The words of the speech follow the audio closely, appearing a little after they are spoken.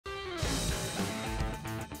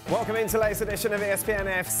Welcome into the latest edition of ESPN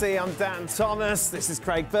FC. I'm Dan Thomas. This is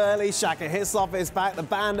Craig Burley. Shaka Hislop is back. The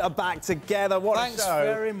band are back together. What a show. Thanks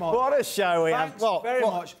very much. What a show we have. Thanks very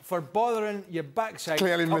much for bothering your backside.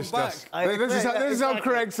 Clearly missed us. This is how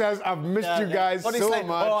Craig says, I've missed you guys so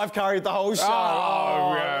much. Oh, I've carried the whole show.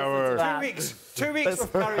 Yeah, 2 weeks. 2 weeks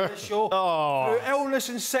we've carried this show through illness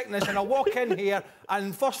and sickness, and I walk in here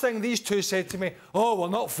and first thing these two said to me, oh, we're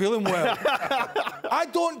not feeling well. I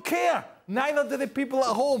don't care. Neither do the people at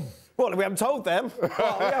home. Well, we haven't told them.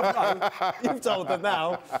 Well, we have You've told them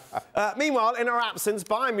now. Meanwhile, in our absence,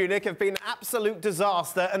 Bayern Munich have been an absolute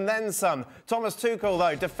disaster and then some. Thomas Tuchel,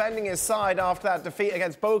 though, defending his side after that defeat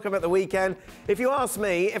against Bochum at the weekend. If you ask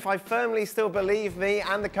me, if I firmly still believe me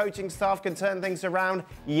and the coaching staff can turn things around,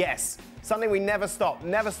 yes. Something we never stop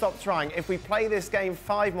trying. If we play this game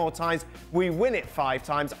 5 more times, we win it 5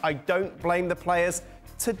 times. I don't blame the players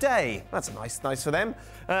today. That's nice for them.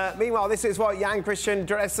 Meanwhile, this is what Jan-Christian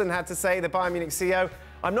Dressen had to say, the Bayern Munich CEO.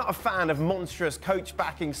 I'm not a fan of monstrous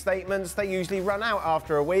coach-backing statements. They usually run out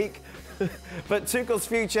after a week. But Tuchel's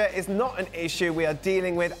future is not an issue we are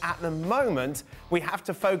dealing with at the moment. We have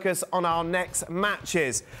to focus on our next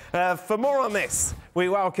matches. For more on this, we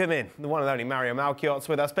welcome in the one and only Mario Malchiot's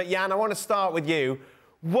with us. But Jan, I want to start with you.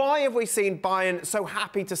 Why have we seen Bayern so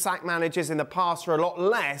happy to sack managers in the past for a lot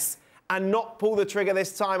less and not pull the trigger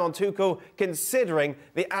this time on Tuchel, considering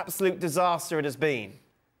the absolute disaster it has been?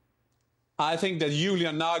 I think that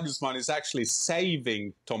Julian Nagelsmann is actually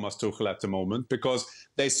saving Thomas Tuchel at the moment, because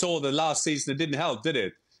they saw the last season it didn't help, did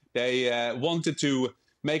it? They wanted to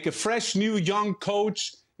make a fresh, new, young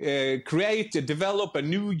coach, develop a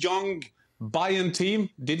new, young Bayern team,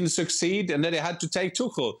 didn't succeed, and then they had to take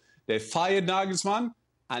Tuchel. They fired Nagelsmann,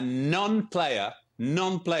 and none player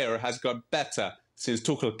has got better since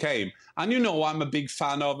Tuchel came. And you know I'm a big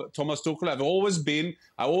fan of Thomas Tuchel. I've always been.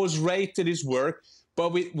 I always rated his work.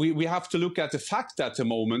 But we have to look at the fact at the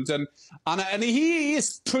moment. And he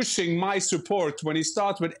is pushing my support when he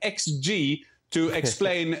starts with XG to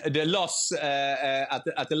explain the loss at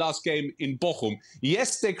the last game in Bochum.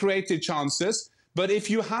 Yes, they created chances. But if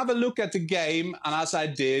you have a look at the game, and as I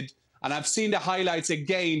did, and I've seen the highlights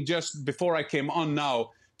again just before I came on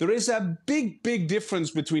now, there is a big difference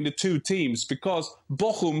between the two teams, because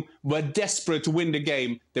Bochum were desperate to win the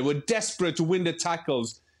game. They were desperate to win the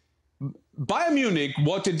tackles. Bayern Munich,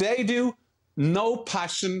 what did they do? No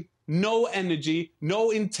passion, no energy, no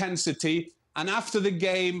intensity. And after the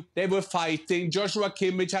game, they were fighting. Joshua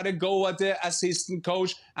Kimmich had a go at the assistant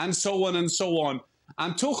coach, and so on and so on.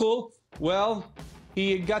 And Tuchel, well,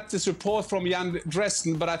 he got the support from Jan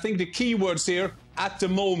Dressen, but I think the key words here, at the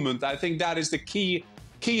moment, I think that is the key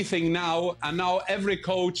thing now. And now every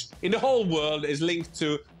coach in the whole world is linked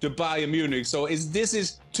to Bayern Munich. So this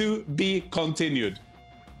is to be continued.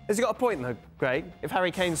 Has he got a point, though, Greg? If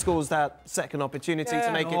Harry Kane scores that second opportunity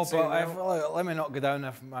to make it 2-0? Let me not go down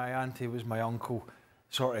if my auntie was my uncle.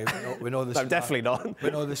 Sorry, we know the No, definitely not. We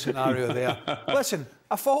know the scenario there. Listen,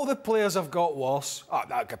 if all the players have got worse...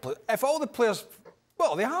 if all the players...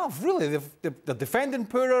 Well, they have, really. They're defending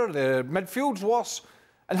poorer, their midfield's worse.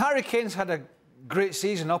 And Harry Kane's had a great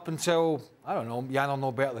season up until, I don't know, Jan will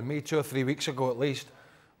know better than me, 2 or 3 weeks ago at least.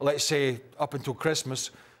 Let's say up until Christmas.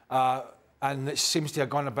 And it seems to have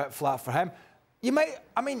gone a bit flat for him. You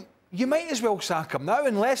might as well sack him now,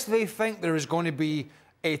 unless they think there is going to be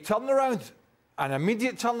a turnaround, an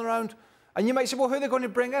immediate turnaround. And you might say, well, who are they going to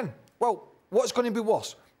bring in? Well, what's going to be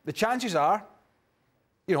worse? The chances are,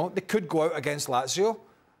 you know, they could go out against Lazio.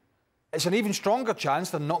 It's an even stronger chance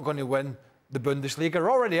they're not going to win the Bundesliga. They're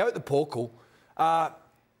already out the Pokal.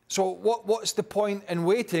 So what's the point in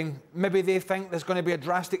waiting? Maybe they think there's going to be a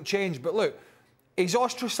drastic change. But look, he's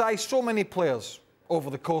ostracised so many players over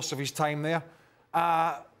the course of his time there.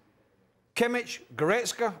 Kimmich,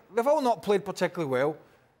 Goretzka, they've all not played particularly well.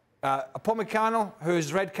 Upamecano,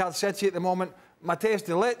 who's red card city at the moment. Matthijs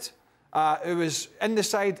de Ligt, who was in the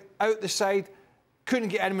side, out the side, couldn't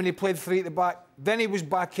get in when he played 3 at the back. Then he was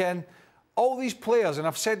back in. All these players, and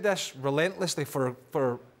I've said this relentlessly for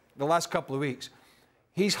the last couple of weeks,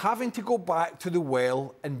 he's having to go back to the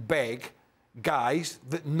well and beg guys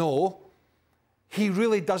that know he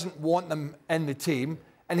really doesn't want them in the team,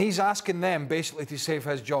 and he's asking them basically to save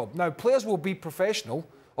his job. Now, players will be professional,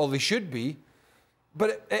 or they should be,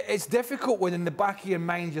 but it's difficult when in the back of your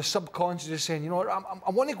mind your subconscious is saying, you know what,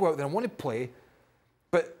 I want to go out there, I want to play,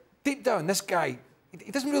 but deep down, this guy,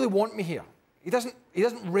 he doesn't really want me here. He doesn't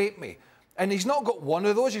rate me. And he's not got one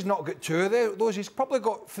of those, he's not got 2 of those, he's probably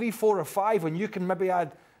got 3, 4 or 5, and you can maybe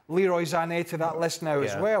add Leroy Sané to that list now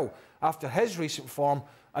as well, after his recent form.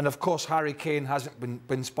 And, of course, Harry Kane hasn't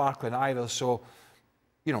been sparkling either. So,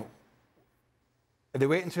 you know, Are they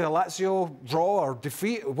waiting to a Lazio draw or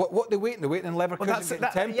defeat? What are they waiting? They're waiting in Leverkusen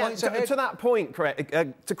getting 10 points ahead? To that point,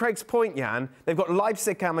 to Craig's point, Jan, they've got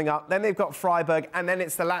Leipzig coming up, then they've got Freiburg, and then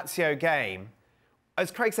it's the Lazio game. As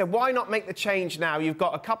Craig said, why not make the change now? You've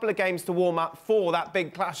got a couple of games to warm up for that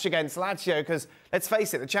big clash against Lazio, because, let's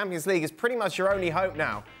face it, the Champions League is pretty much your only hope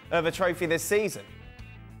now of a trophy this season.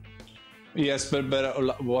 Yes, but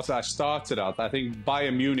what I started at, I think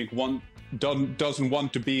Bayern Munich doesn't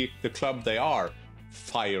want to be the club they are,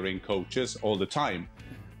 firing coaches all the time.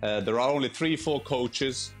 There are only 3-4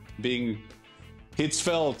 coaches, being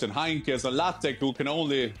Hitzfeld and Heinkes and Lattek, who can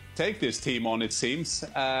only take this team on, it seems.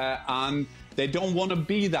 And they don't want to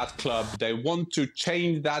be that club. They want to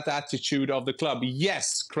change that attitude of the club.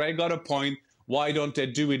 Yes, Craig got a point. Why don't they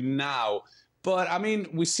do it now? But, I mean,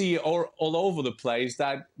 we see all over the place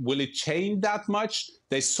that will it change that much?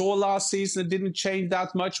 They saw last season it didn't change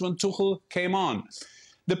that much when Tuchel came on.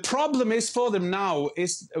 The problem is for them now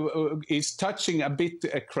is touching a bit,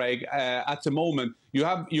 Craig, at the moment.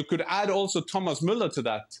 You could add also Thomas Müller to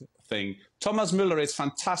that thing. Thomas Müller is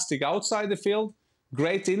fantastic outside the field,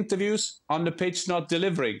 great interviews, on the pitch not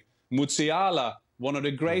delivering. Musiala, one of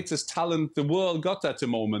the greatest talent the world got at the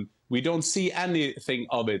moment. We don't see anything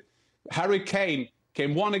of it. Harry Kane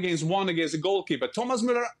came one against a goalkeeper. Thomas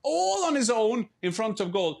Müller, all on his own in front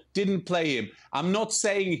of goal, didn't play him. I'm not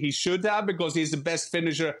saying he should have, because he's the best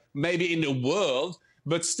finisher maybe in the world,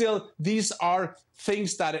 but still, these are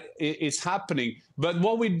things that is happening. But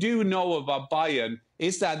what we do know about Bayern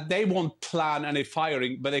is that they won't plan any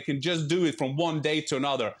firing, but they can just do it from one day to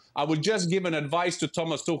another. I would just give an advice to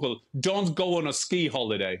Thomas Tuchel: don't go on a ski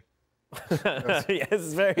holiday.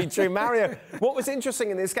 Yes, very true. Mario, what was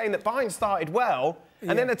interesting in this game, that Bayern started well,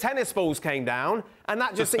 and then the tennis balls came down, and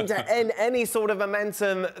that just seemed to end any sort of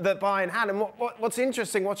momentum that Bayern had. And what's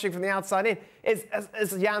interesting watching from the outside in is,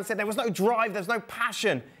 as Jan said, there was no drive, there's no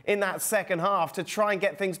passion in that second half to try and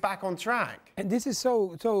get things back on track. And this is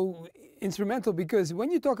so instrumental, because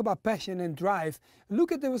when you talk about passion and drive,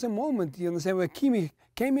 look at, there was a moment, you understand, where Kimmich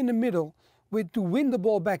came in the middle to win the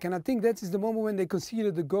ball back, and I think that is the moment when they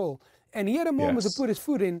conceded the goal. And he had a moment to put his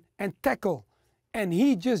foot in and tackle, and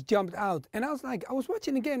he just jumped out. And I was like, I was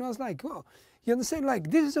watching again, I was like, whoa, you understand,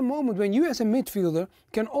 like, this is a moment when you as a midfielder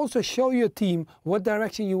can also show your team what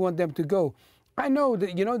direction you want them to go. I know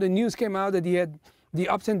that, you know, the news came out that he had the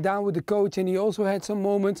ups and downs with the coach, and he also had some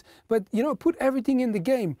moments, but, you know, put everything in the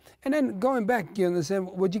game. And then going back, you understand,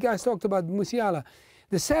 what you guys talked about, Musiala,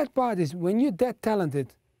 the sad part is when you're that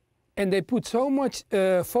talented and they put so much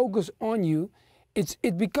focus on you,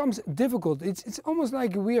 it becomes difficult. It's almost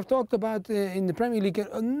like we have talked about in the Premier League.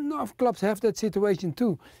 Enough clubs have that situation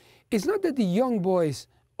too. It's not that the young boys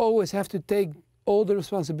always have to take all the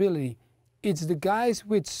responsibility. It's the guys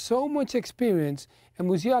with so much experience. And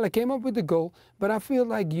Musiala came up with the goal, but I feel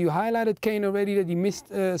like you highlighted Kane already, that he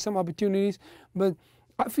missed some opportunities. But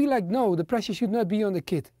I feel like, no, the pressure should not be on the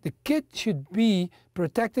kid. The kid should be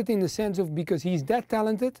protected in the sense of, because he's that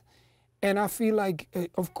talented. And I feel like,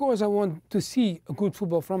 of course, I want to see a good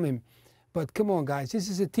football from him. But come on, guys, this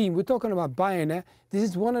is a team. We're talking about Bayern. Eh? This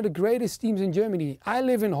is one of the greatest teams in Germany. I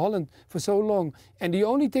live in Holland for so long, and the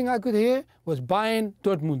only thing I could hear was Bayern,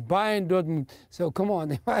 Dortmund, Bayern, Dortmund. So come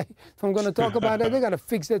on, if I'm going to talk about that, they got to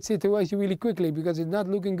fix that situation really quickly, because it's not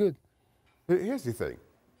looking good. Here's the thing.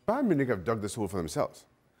 Bayern Munich have dug this hole for themselves.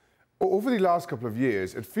 Over the last couple of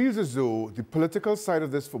years, it feels as though the political side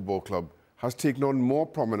of this football club has taken on more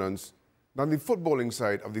prominence than the footballing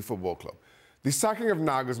side of the football club. The sacking of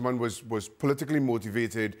Nagelsmann was politically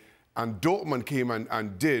motivated, and Dortmund came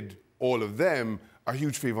and did all of them a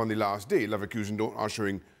huge favour on the last day. Leverkusen are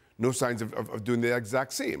showing no signs of doing the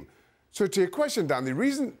exact same. So to your question, Dan, the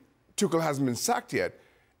reason Tuchel hasn't been sacked yet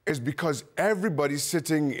is because everybody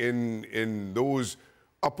sitting in those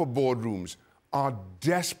upper boardrooms are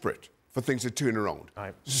desperate for things to turn around.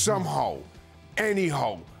 Right. Somehow,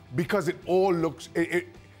 anyhow, because it all looks...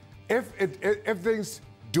 If things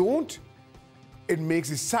don't, it makes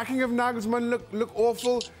the sacking of Nagelsmann look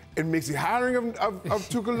awful. It makes the hiring of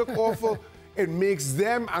Tuchel look awful. It makes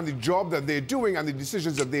them and the job that they're doing and the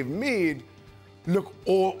decisions that they've made look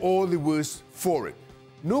all the worse for it.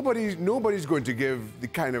 Nobody's going to give the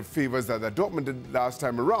kind of favours that Dortmund did last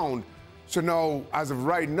time around. So now, as of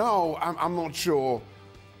right now, I'm not sure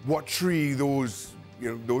what tree those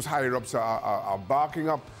higher-ups are barking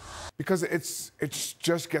up. Because it's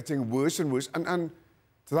just getting worse and worse, and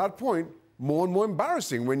to that point, more and more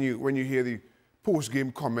embarrassing when you hear the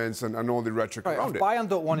post-game comments and all the rhetoric around it. Bayern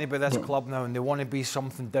don't want to be this club now, and they want to be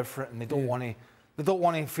something different, and they don't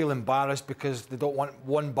want to feel embarrassed because they don't want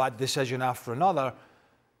one bad decision after another,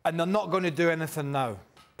 and they're not going to do anything now.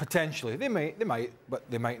 Potentially. They might, but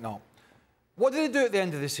they might not. What do they do at the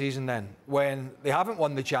end of the season then, when they haven't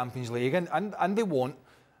won the Champions League, and they won't,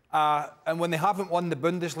 and when they haven't won the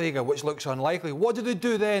Bundesliga, which looks unlikely? What do they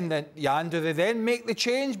do then, Jan? Do they then make the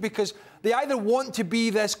change? Because they either want to be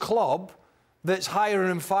this club that's hiring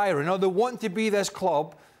and firing, or they want to be this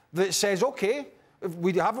club that says, OK, if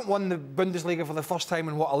we haven't won the Bundesliga for the first time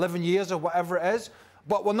in, what, 11 years or whatever it is,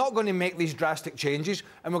 but we're not going to make these drastic changes,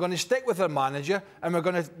 and we're going to stick with our manager, and we're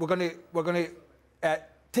going to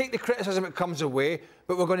take the criticism that comes away,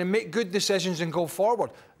 but we're going to make good decisions and go forward.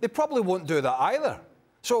 They probably won't do that either.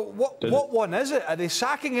 So what one is it? Are they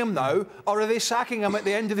sacking him now, or are they sacking him at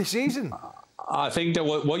the end of the season? I think that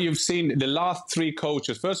what you've seen, the last three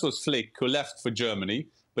coaches, first was Flick, who left for Germany,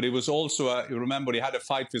 but it was also, you remember, he had a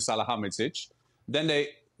fight with Salihamidzic. Then they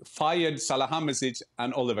fired Salihamidzic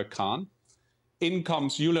and Oliver Kahn. In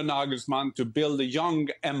comes Julian Nagelsmann to build a young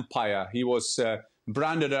empire. He was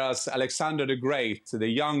branded as Alexander the Great, the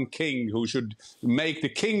young king who should make the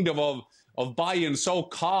kingdom of Bayern so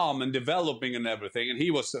calm and developing and everything. And he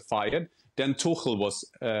was fired. Then Tuchel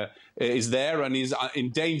is there and he's in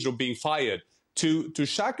danger of being fired. To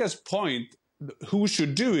Shaka's point, who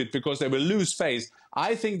should do it because they will lose face?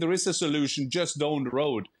 I think there is a solution just down the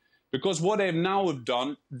road. Because what they've now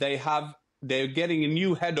done, they're getting a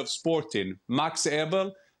new head of sporting, Max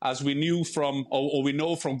Eberl, as we knew from, or we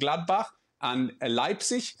know from Gladbach and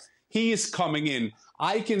Leipzig. He is coming in.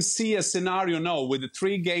 I can see a scenario now with the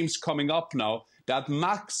 3 games coming up now that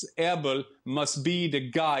Max Eberl must be the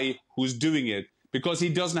guy who's doing it because he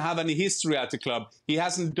doesn't have any history at the club. He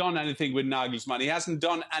hasn't done anything with Nagelsmann. He hasn't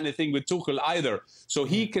done anything with Tuchel either. So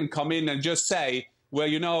he can come in and just say, well,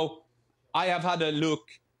 you know, I have had a look.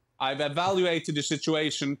 I've evaluated the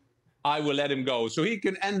situation. I will let him go. So he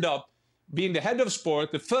can end up being the head of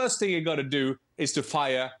sport. The first thing you got to do is to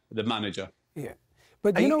fire the manager. Yeah.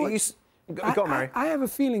 But you know what? Go on, Mary. I have a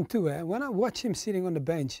feeling too, when I watch him sitting on the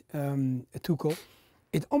bench, Tuchel,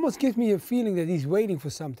 it almost gives me a feeling that he's waiting for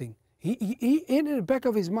something. He in the back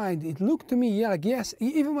of his mind, it looked to me, yeah, like, yes,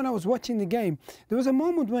 even when I was watching the game, there was a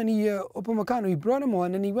moment when he brought him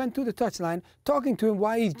on and he went to the touchline, talking to him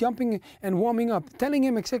while he's jumping and warming up, telling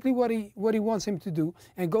him exactly what he wants him to do,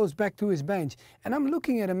 and goes back to his bench. And I'm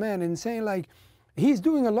looking at a man and saying, like, he's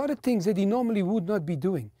doing a lot of things that he normally would not be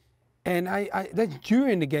doing. And that's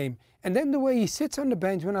during the game. And then the way he sits on the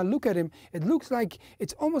bench, when I look at him, it looks like,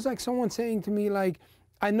 it's almost like someone saying to me, like,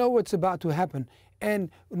 I know what's about to happen.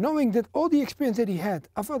 And knowing that all the experience that he had,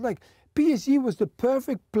 I felt like PSG was the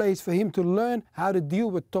perfect place for him to learn how to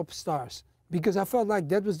deal with top stars. Because I felt like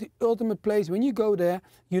that was the ultimate place. When you go there,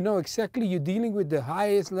 you know exactly you're dealing with the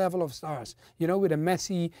highest level of stars. You know, with a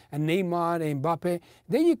Messi, a Neymar, a Mbappe.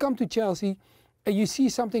 Then you come to Chelsea and you see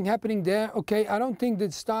something happening there. Okay, I don't think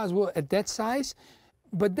the stars were at that size.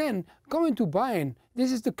 But then going to Bayern,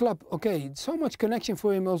 this is the club. Okay, so much connection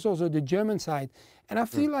for him also the German side. And I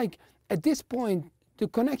feel like at this point, the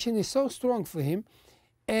connection is so strong for him.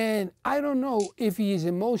 And I don't know if he is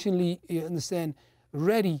emotionally, you understand,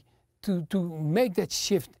 ready to make that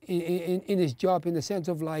shift in his job, in the sense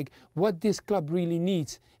of like what this club really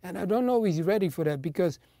needs. And I don't know if he's ready for that,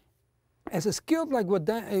 because as a skilled, like what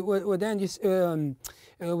Jan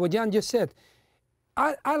just said,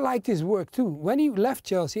 I liked his work too. When he left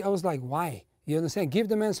Chelsea, I was like, why? You understand? Give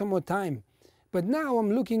the man some more time. But now I'm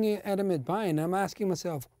looking at him at Bayern, and I'm asking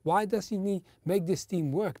myself, why does he make this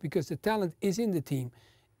team work? Because the talent is in the team.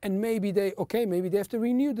 And maybe they have to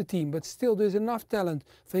renew the team, but still there's enough talent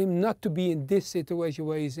for him not to be in this situation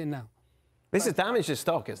where he's in now. This has damaged his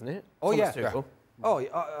stock, isn't it? Oh, yeah. Oh,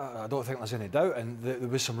 I don't think there's any doubt. And there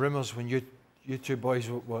was some rumours when you two boys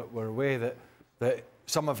were away that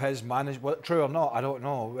some of his management, well, true or not, I don't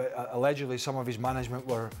know, allegedly some of his management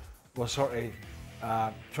were sort of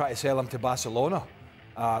trying to sell him to Barcelona.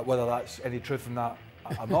 Whether that's any truth in that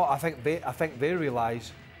or not, I think they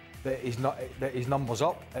realise that his number's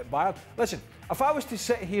up at Bayern. Listen, if I was to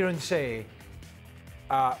sit here and say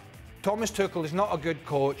Thomas Tuchel is not a good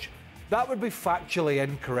coach, that would be factually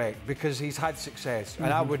incorrect, because he's had success,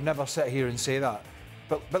 and I would never sit here and say that.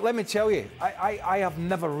 But let me tell you, I have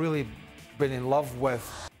never really been in love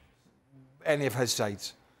with any of his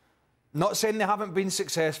sides. Not saying they haven't been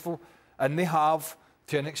successful, and they have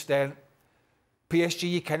to an extent. PSG,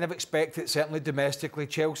 you kind of expect it, certainly domestically.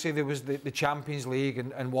 Chelsea, there was the Champions League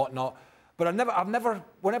and whatnot. But I've never,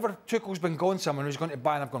 whenever Tuchel's been going somewhere who's going to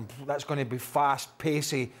Bayern, I've gone, that's going to be fast,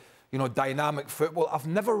 pacey, you know, dynamic football. I've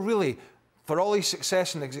never really, for all his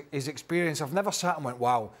success and his experience, I've never sat and went,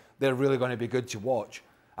 wow, they're really going to be good to watch.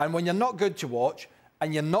 And when you're not good to watch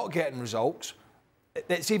and you're not getting results,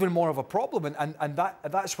 it's even more of a problem. And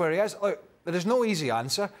that's where he is. Look, There is no easy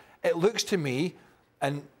answer. It looks to me,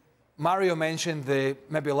 and Mario mentioned the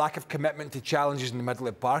maybe lack of commitment to challenges in the middle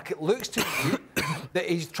of the park. It looks to me that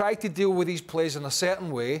he's tried to deal with these players in a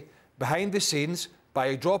certain way, behind the scenes,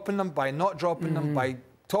 by dropping them, by not dropping them, by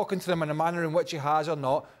talking to them in a manner in which he has or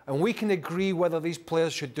not, and we can agree whether these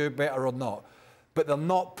players should do better or not. But they're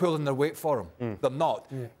not pulling their weight for him. They're not.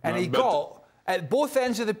 Yeah. And he got, at both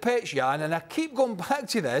ends of the pitch, Jan, and I keep going back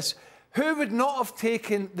to this, who would not have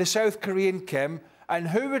taken the South Korean Kim and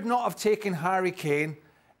who would not have taken Harry Kane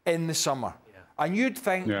in the summer? Yeah. And you'd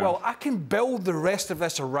think, well, I can build the rest of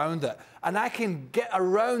this around it, and I can get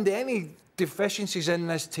around any deficiencies in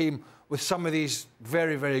this team with some of these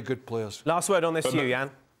very, very good players. Last word on this,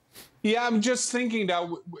 Jan. Yeah, I'm just thinking that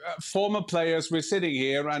former players, we're sitting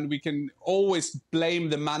here and we can always blame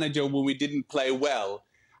the manager when we didn't play well.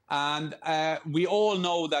 And we all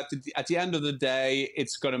know that at the end of the day,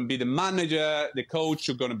 it's going to be the manager, the coach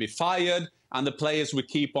who are going to be fired, and the players will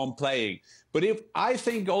keep on playing. But I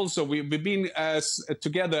think also we've been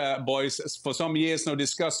together, boys, for some years now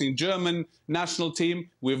discussing German national team.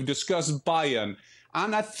 We've discussed Bayern.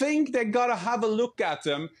 And I think they got to have a look at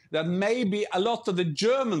them, that maybe a lot of the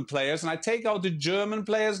German players, and I take out the German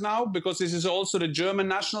players now because this is also the German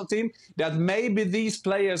national team, that maybe these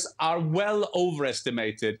players are well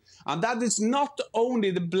overestimated. And that is not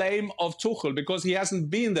only the blame of Tuchel, because he hasn't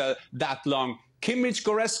been there that long. Kimmich,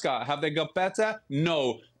 Goretzka, have they got better?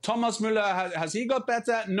 No. Thomas Müller, has he got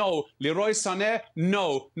better? No. Leroy Sané?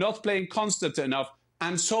 No. Not playing constant enough.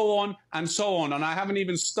 And so on and so on. And I haven't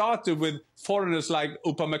even started with foreigners like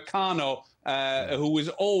Upamecano, who is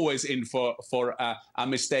always in for a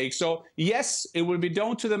mistake. So, yes, it will be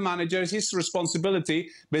down to the manager, it's his responsibility.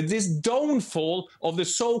 But this downfall of the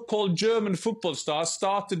so-called German football stars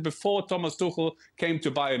started before Thomas Tuchel came to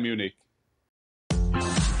Bayern Munich.